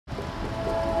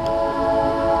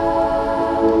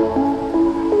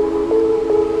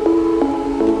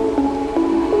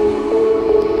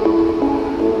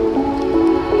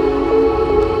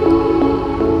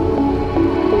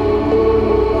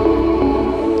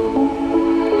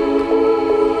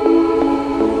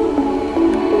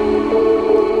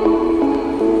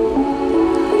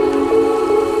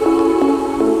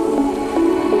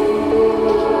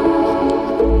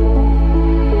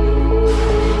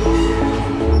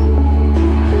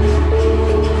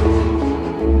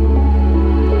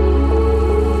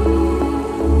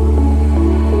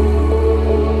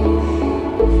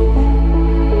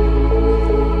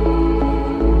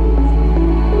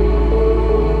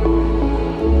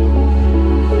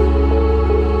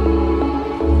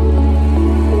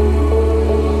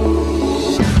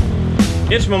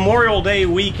Memorial Day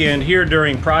weekend here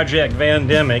during Project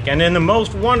Vandemic, and in the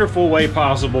most wonderful way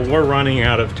possible, we're running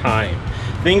out of time.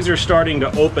 Things are starting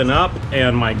to open up,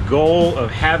 and my goal of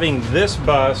having this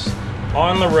bus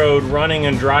on the road running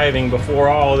and driving before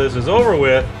all of this is over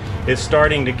with is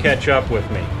starting to catch up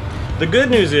with me. The good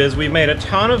news is we've made a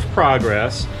ton of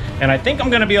progress, and I think I'm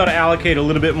going to be able to allocate a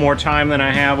little bit more time than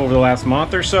I have over the last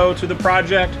month or so to the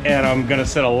project, and I'm going to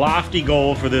set a lofty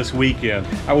goal for this weekend.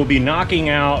 I will be knocking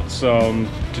out some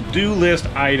to-do list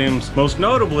items. Most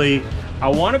notably, I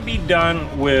want to be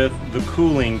done with the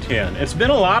cooling tin. It's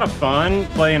been a lot of fun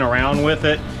playing around with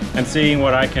it and seeing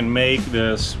what I can make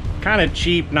this kind of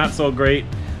cheap, not so great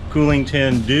cooling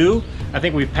tin do. I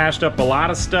think we've patched up a lot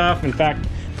of stuff. In fact,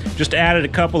 just added a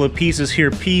couple of pieces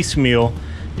here piecemeal.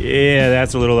 Yeah,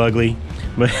 that's a little ugly,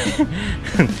 but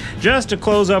just to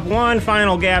close up one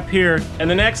final gap here. And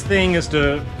the next thing is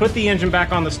to put the engine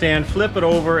back on the stand, flip it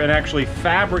over, and actually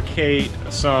fabricate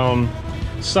some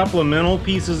supplemental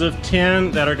pieces of tin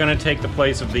that are going to take the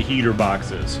place of the heater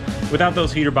boxes. Without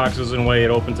those heater boxes in a way, it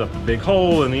opens up a big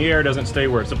hole and the air doesn't stay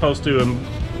where it's supposed to, and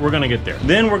we're going to get there.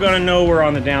 Then we're going to know we're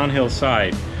on the downhill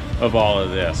side of all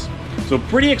of this. So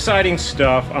pretty exciting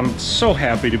stuff. I'm so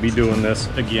happy to be doing this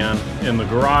again in the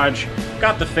garage.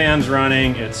 Got the fans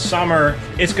running, it's summer,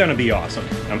 it's gonna be awesome.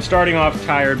 I'm starting off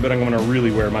tired, but I'm gonna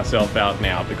really wear myself out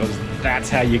now because that's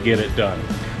how you get it done.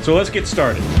 So let's get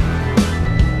started.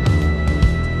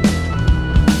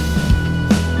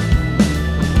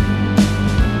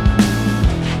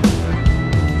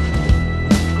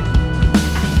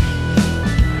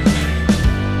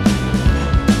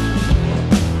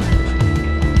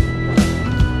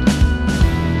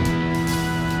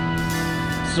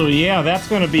 So yeah, that's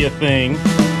going to be a thing.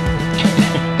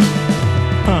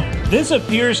 This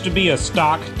appears to be a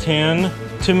stock tin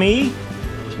to me,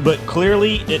 but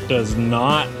clearly it does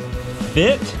not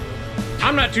fit.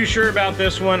 I'm not too sure about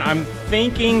this one. I'm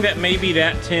thinking that maybe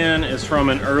that tin is from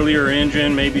an earlier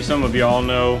engine. Maybe some of y'all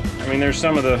know. I mean, there's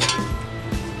some of the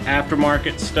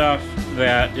aftermarket stuff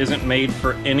that isn't made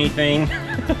for anything,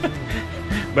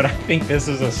 but I think this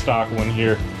is a stock one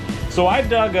here. So I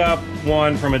dug up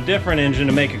one from a different engine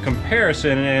to make a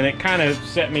comparison, and it kind of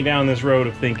set me down this road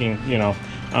of thinking, you know,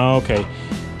 okay,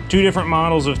 two different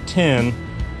models of tin.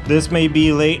 This may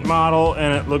be late model,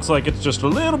 and it looks like it's just a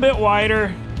little bit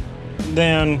wider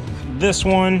than this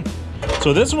one.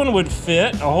 So this one would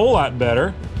fit a whole lot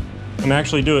better and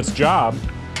actually do its job.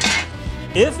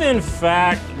 If in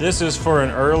fact this is for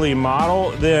an early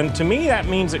model, then to me that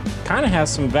means it kind of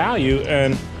has some value,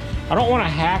 and I don't want to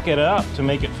hack it up to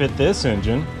make it fit this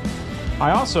engine.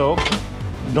 I also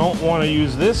don't want to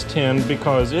use this tin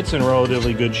because it's in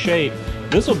relatively good shape.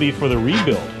 This will be for the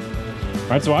rebuild.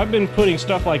 Right, so I've been putting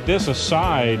stuff like this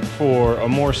aside for a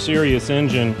more serious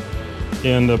engine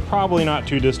in the probably not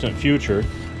too distant future.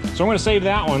 So I'm going to save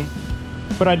that one.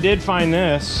 But I did find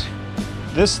this.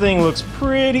 This thing looks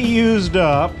pretty used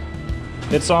up.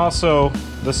 It's also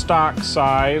the stock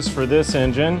size for this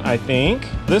engine, I think.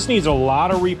 This needs a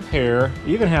lot of repair,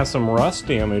 even has some rust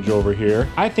damage over here.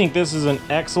 I think this is an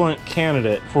excellent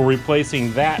candidate for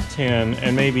replacing that tin,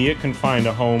 and maybe it can find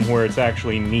a home where it's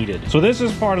actually needed. So this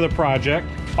is part of the project.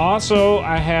 Also,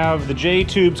 I have the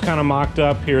J-tubes kind of mocked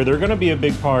up here. They're gonna be a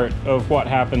big part of what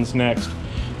happens next,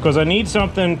 because I need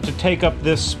something to take up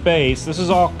this space. This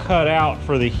is all cut out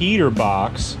for the heater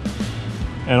box,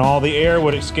 and all the air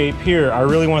would escape here. I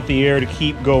really want the air to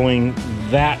keep going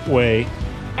that way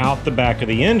out the back of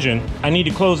the engine. I need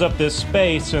to close up this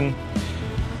space, and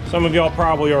some of y'all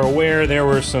probably are aware there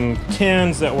were some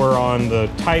tins that were on the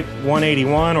Type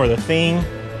 181 or the Thing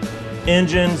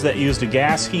engines that used a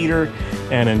gas heater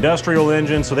and industrial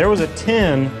engine. So there was a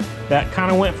tin that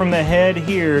kind of went from the head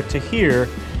here to here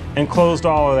and closed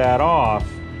all of that off.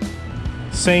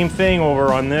 Same thing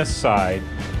over on this side.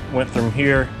 Went from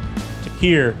here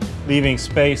here, leaving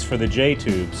space for the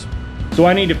J-tubes. So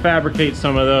I need to fabricate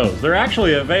some of those. They're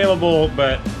actually available,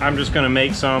 but I'm just gonna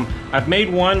make some. I've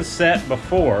made one set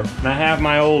before, and I have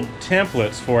my old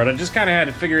templates for it. I just kind of had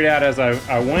to figure it out as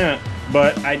I went,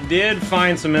 but I did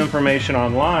find some information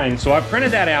online, so I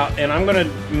printed that out, and I'm gonna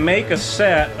make a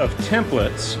set of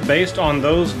templates based on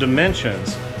those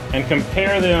dimensions and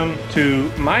compare them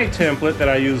to my template that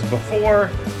I used before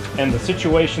and the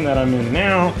situation that I'm in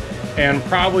now, and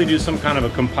probably do some kind of a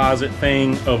composite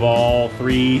thing of all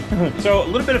three. So a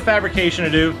little bit of fabrication to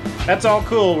do. That's all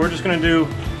cool. We're just gonna do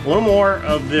a little more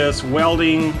of this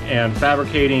welding and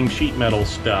fabricating sheet metal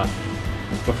stuff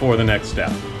before the next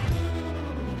step.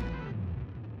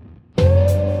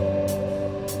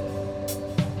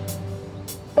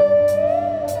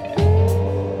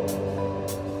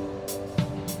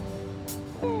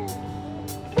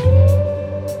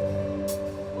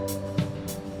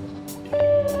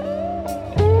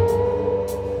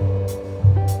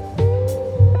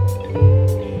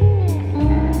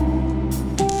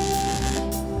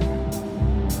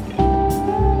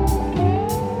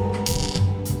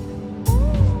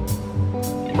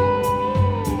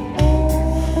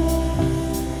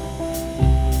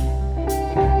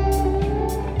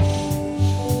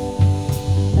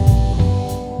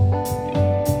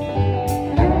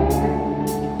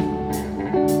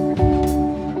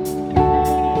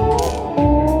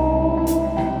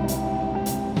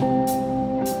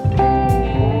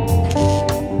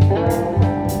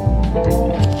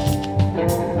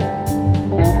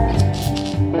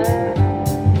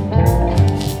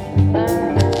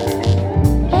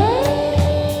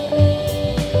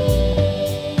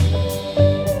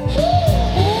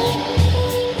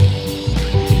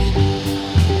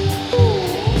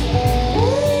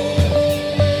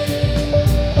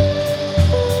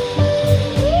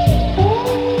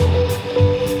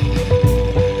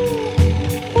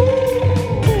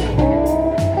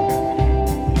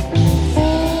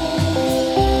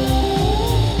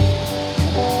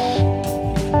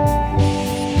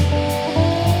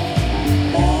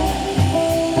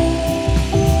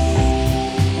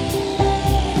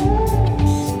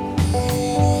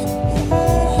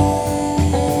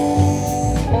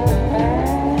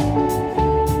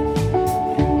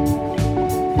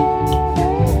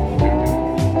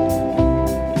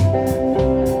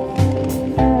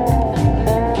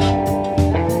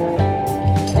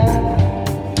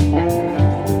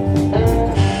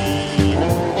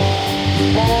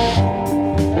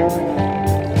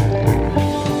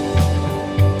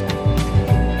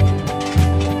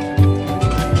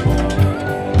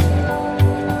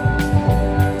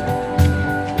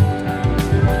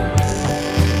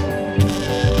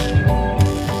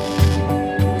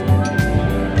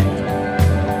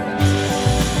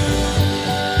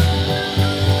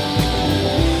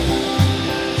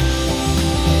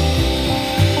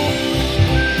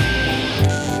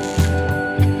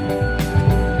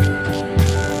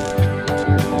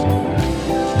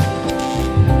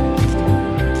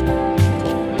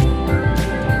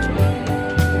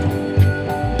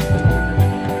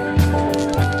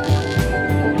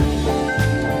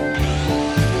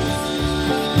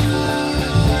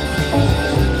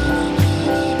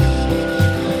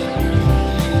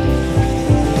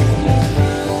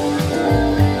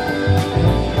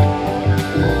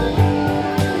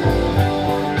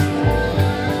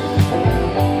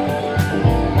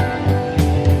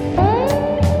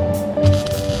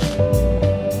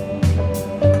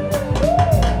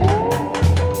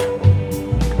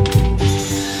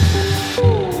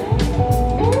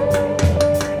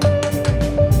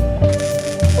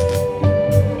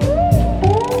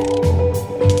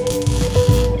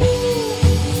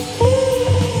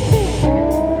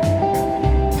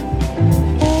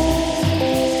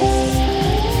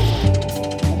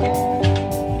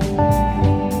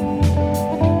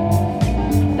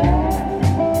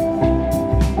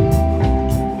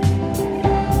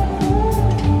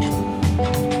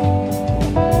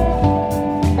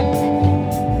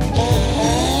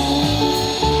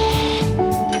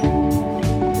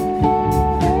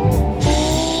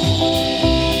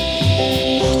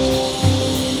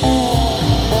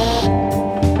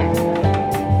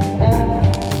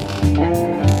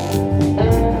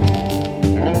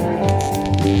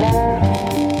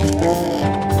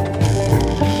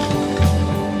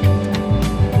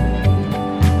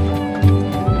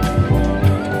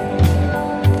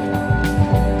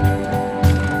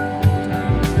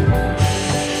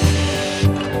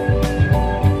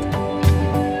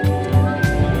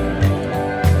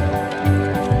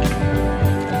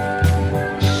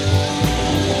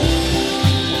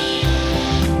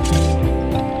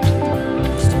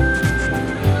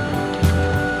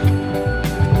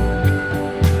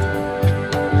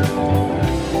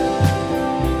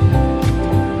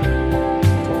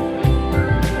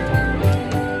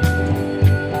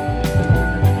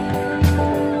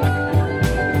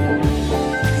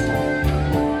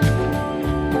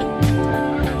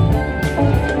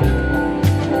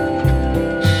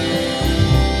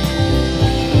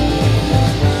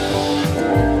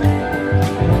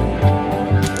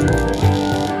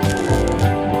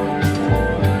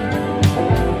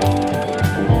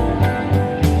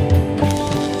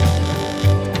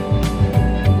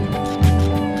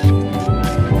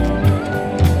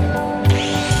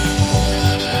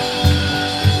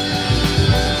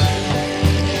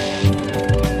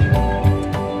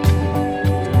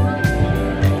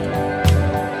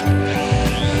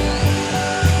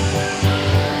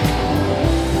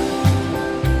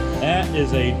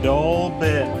 a dull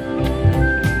bit.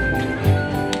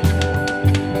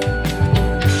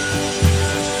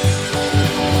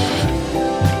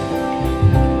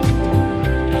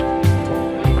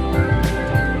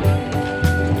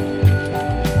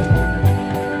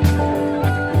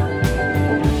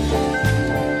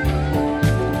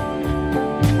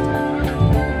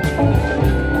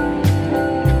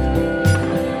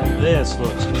 This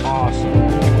looks awesome.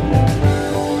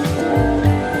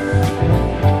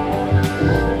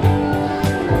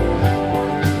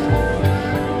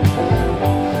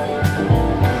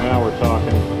 Now we're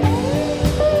talking.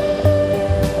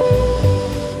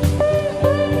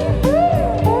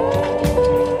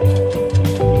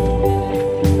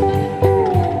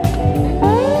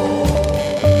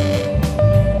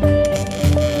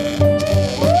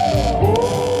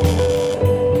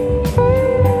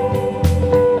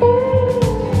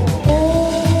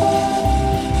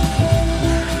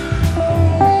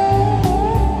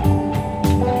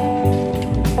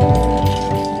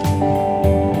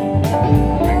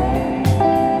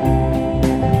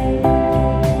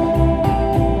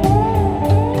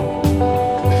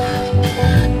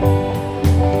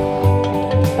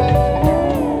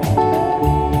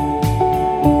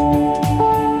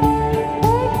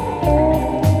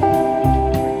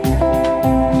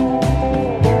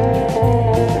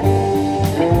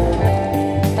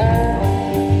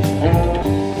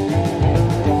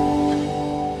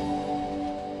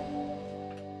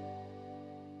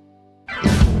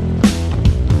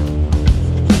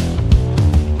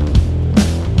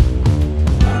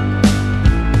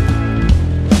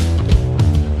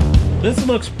 This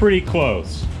looks pretty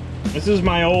close. This is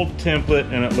my old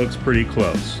template and it looks pretty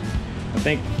close. I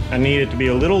think I need it to be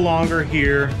a little longer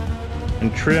here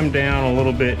and trim down a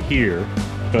little bit here,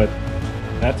 but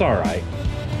that's all right.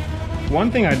 One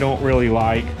thing I don't really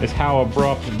like is how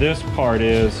abrupt this part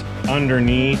is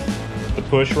underneath the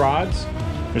push rods.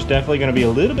 There's definitely going to be a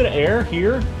little bit of air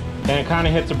here, and it kind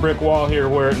of hits a brick wall here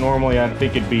where normally I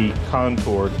think it'd be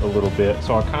contoured a little bit.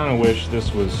 So I kind of wish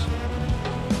this was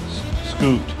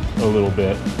scooped a little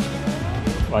bit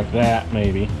like that,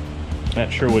 maybe.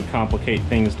 That sure would complicate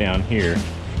things down here.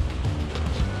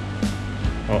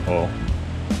 Uh-oh,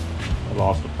 I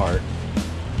lost a part.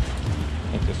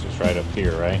 I think this was right up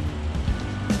here, right?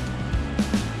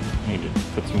 Need to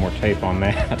put some more tape on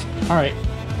that. All right,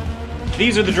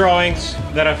 these are the drawings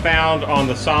that I found on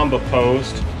the Samba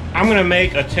post. I'm gonna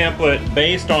make a template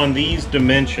based on these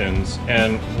dimensions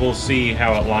and we'll see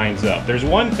how it lines up. There's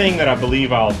one thing that I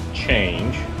believe I'll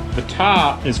change. The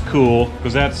top is cool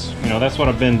because that's what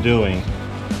I've been doing.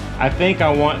 I think I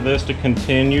want this to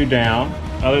continue down.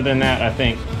 Other than that, I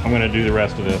think I'm gonna do the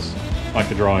rest of this like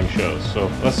the drawing shows. So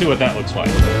let's see what that looks like.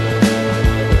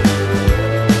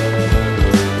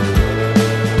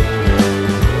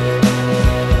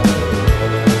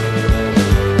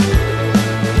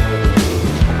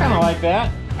 I kind of like that.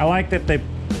 I like that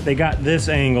they got this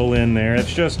angle in there.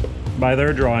 It's just by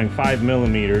their drawing 5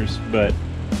 millimeters, but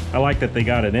I like that they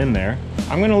got it in there.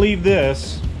 I'm gonna leave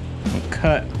this and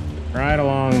cut right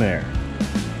along there.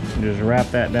 And just wrap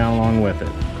that down along with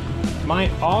it.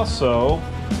 Might also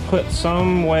put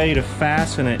some way to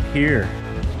fasten it here.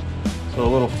 So a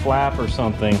little flap or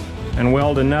something. And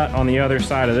weld a nut on the other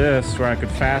side of this where I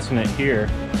could fasten it here.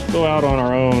 Let's go out on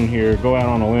our own here, go out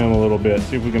on a limb a little bit,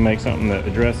 see if we can make something that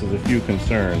addresses a few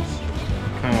concerns.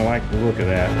 Kind of like the look of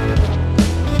that.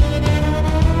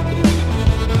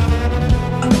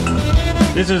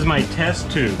 This is my test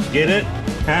tube, get it?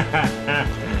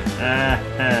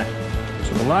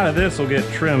 So a lot of this will get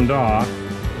trimmed off,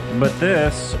 but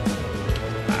this,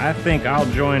 I think I'll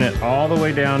join it all the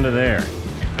way down to there.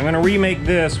 I'm gonna remake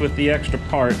this with the extra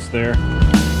parts there.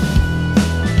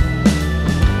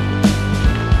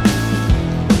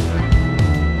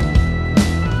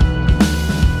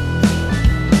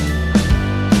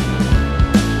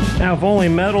 Now if only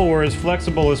metal were as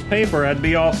flexible as paper, I'd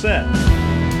be all set.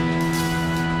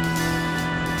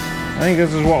 I think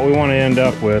this is what we want to end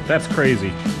up with. That's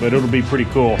crazy, but it'll be pretty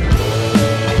cool.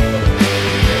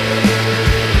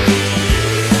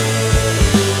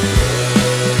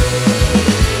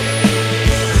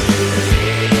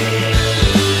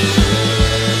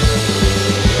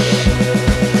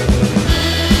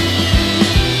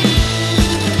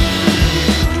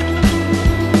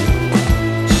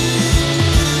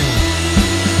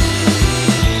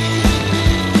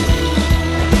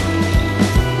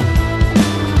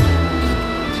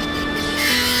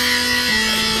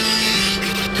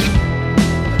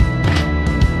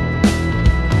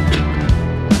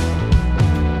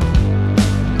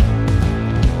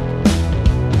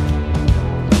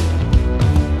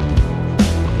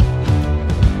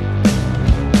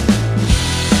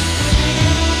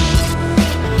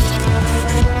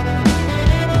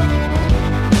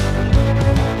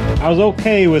 was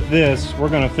okay with this. We're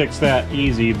gonna fix that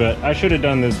easy, but I should have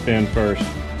done this pin first.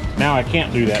 Now I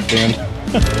can't do that pin.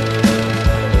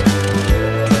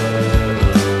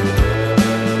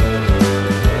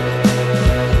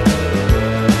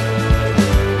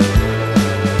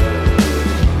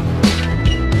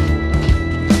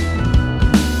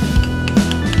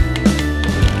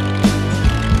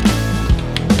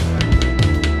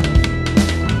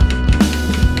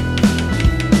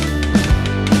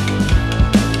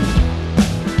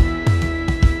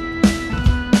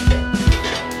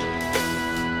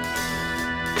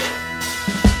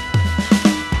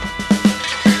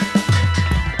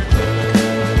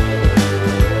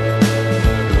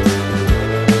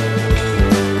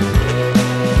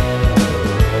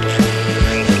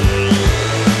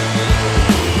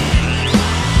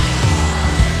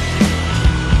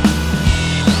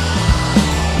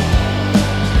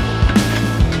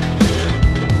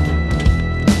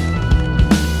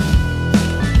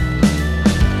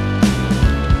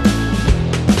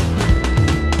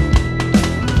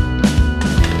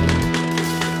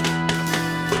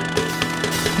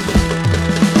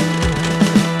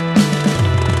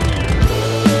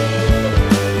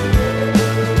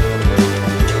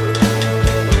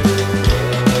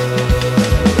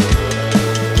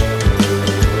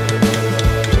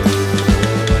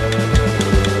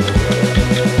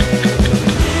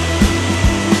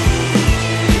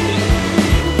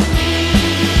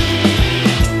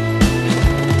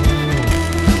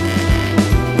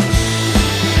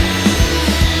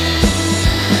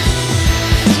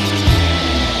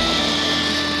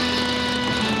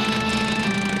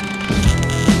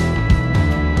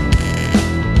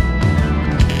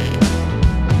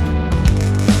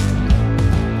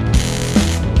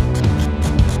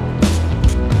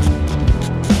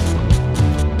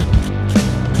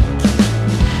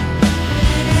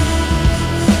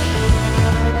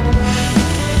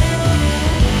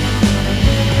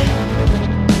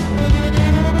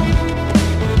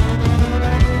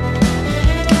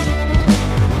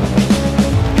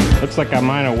 Looks like I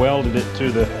might have welded it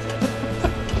to the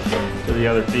to the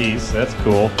other piece. That's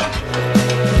cool.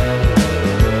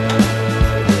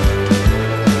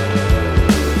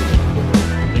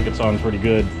 I think it's on pretty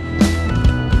good.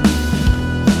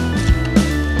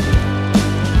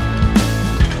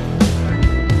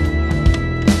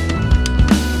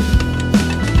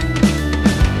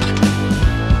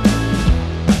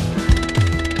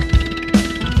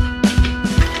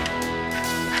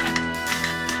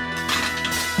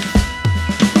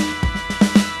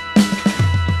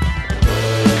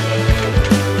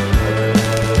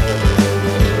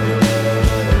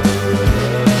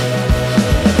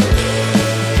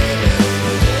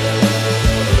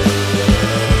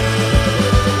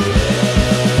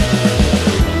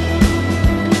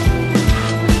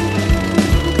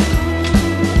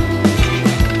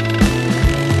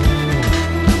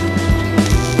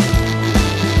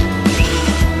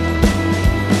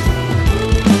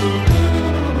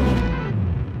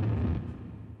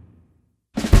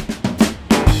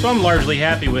 So I'm largely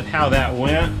happy with how that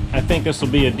went. I think this will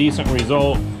be a decent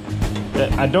result.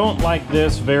 I don't like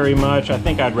this very much. I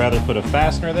think I'd rather put a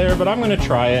fastener there, but I'm going to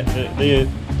try it.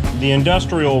 The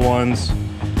industrial ones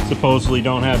supposedly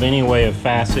don't have any way of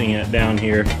fastening it down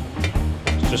here,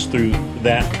 just through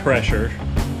that pressure.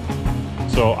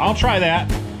 So I'll try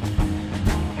that.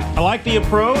 I like the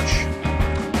approach.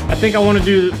 I think I want to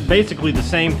do basically the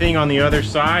same thing on the other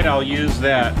side. I'll use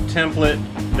that template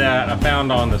that I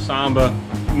found on the Samba,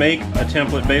 make a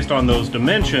template based on those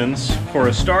dimensions for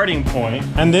a starting point,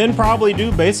 and then probably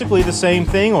do basically the same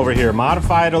thing over here.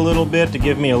 Modify it a little bit to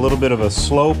give me a little bit of a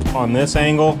slope on this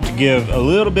angle, to give a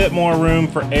little bit more room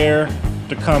for air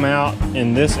to come out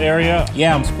in this area.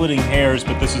 Yeah, I'm splitting hairs,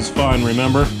 but this is fun,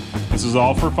 remember? This is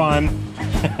all for fun.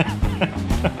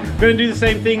 Gonna do the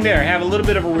same thing there. Have a little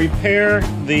bit of a repair.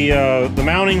 The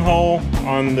mounting hole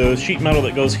on the sheet metal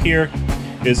that goes here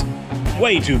is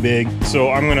way too big,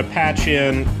 so I'm gonna patch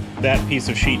in that piece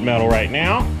of sheet metal right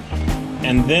now,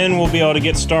 and then we'll be able to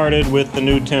get started with the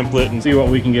new template and see what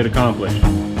we can get accomplished.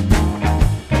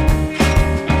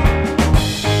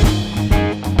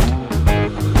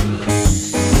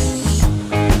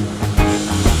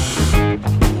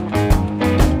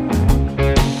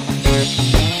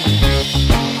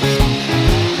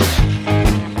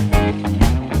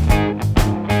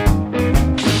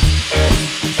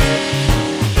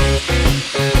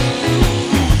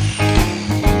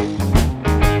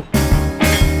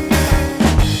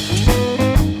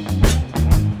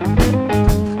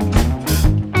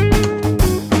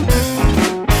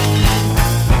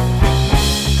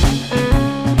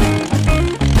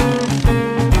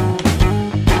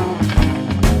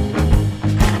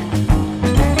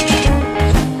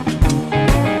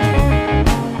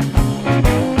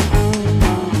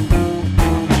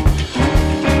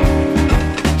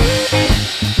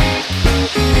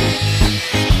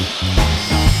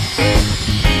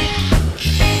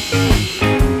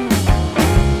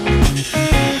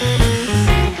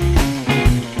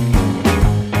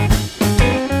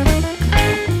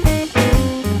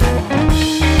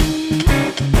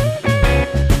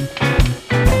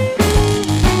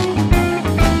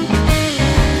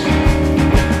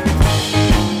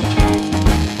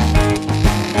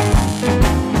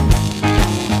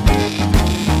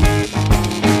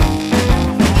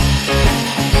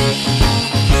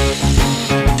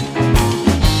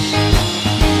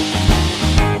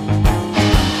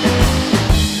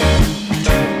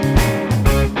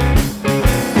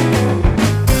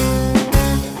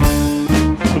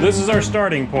 poor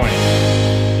starting point.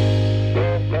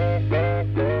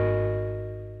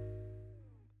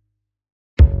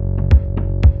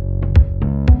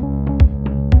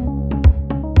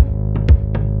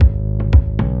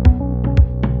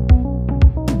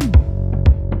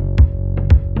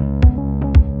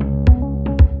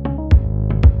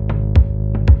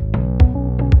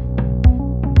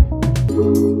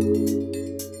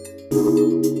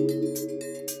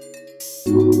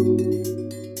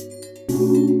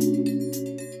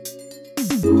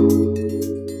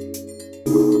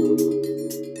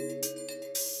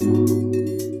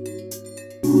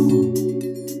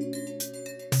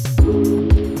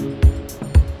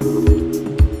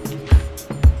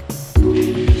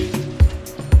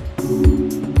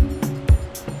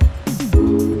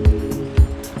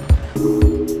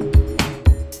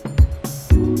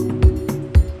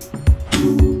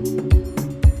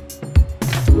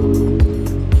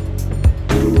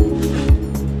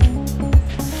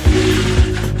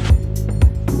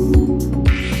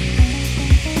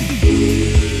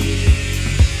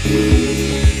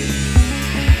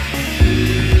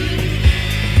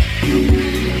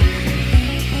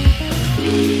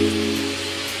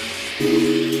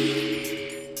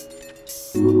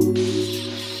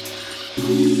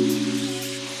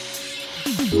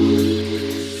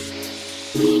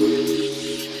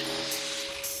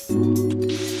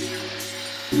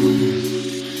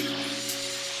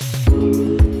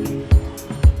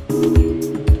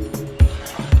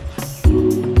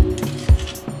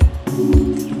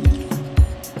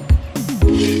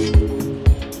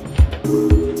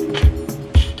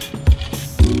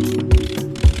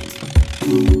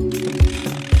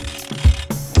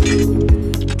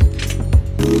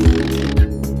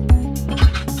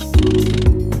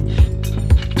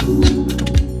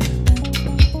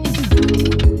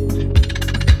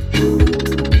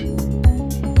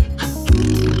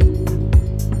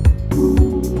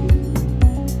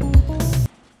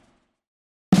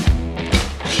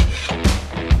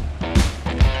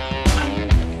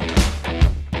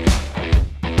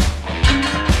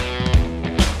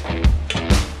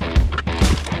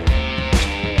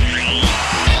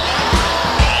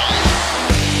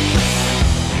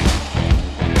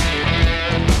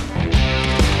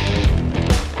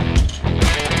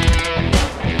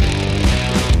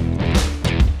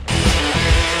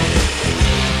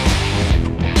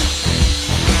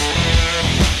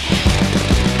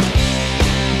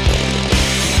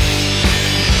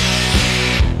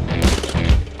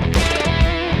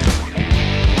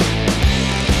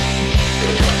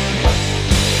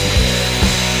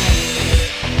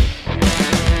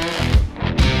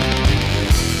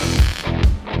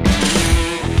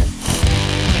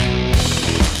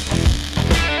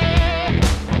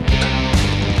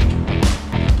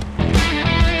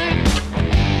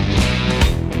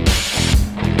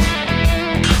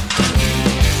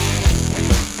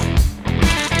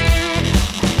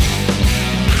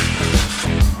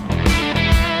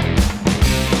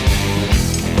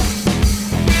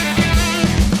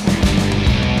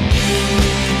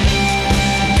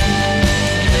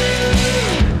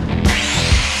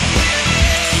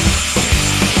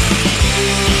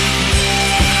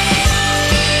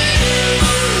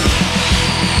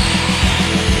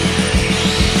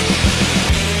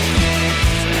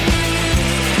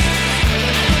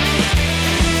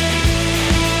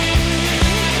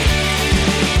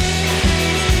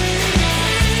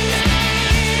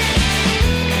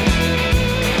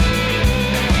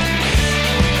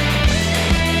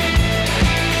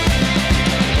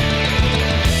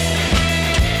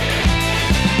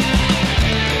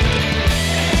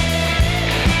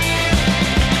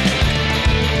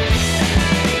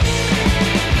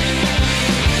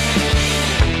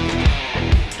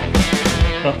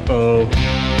 Uh-oh.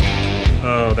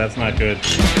 Oh, that's not good.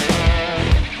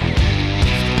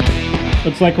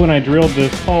 Looks like when I drilled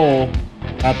this hole,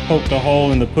 I poked a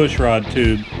hole in the pushrod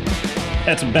tube.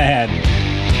 That's bad.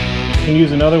 You can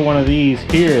use another one of these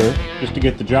here just to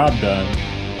get the job done.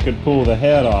 You could pull the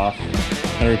head off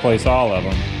and replace all of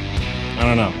them. I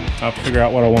don't know. I'll have to figure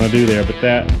out what I want to do there, but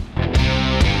that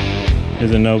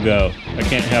is a no-go. I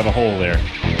can't have a hole there.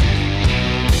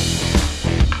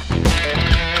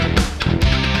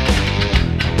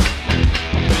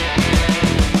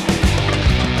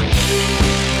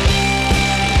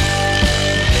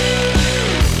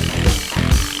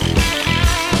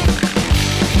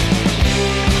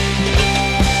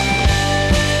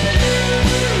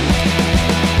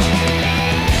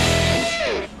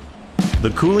 The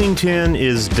cooling tin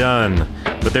is done,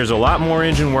 but there's a lot more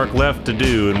engine work left to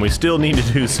do, and we still need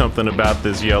to do something about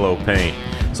this yellow paint.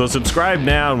 So subscribe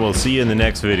now and we'll see you in the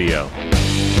next video.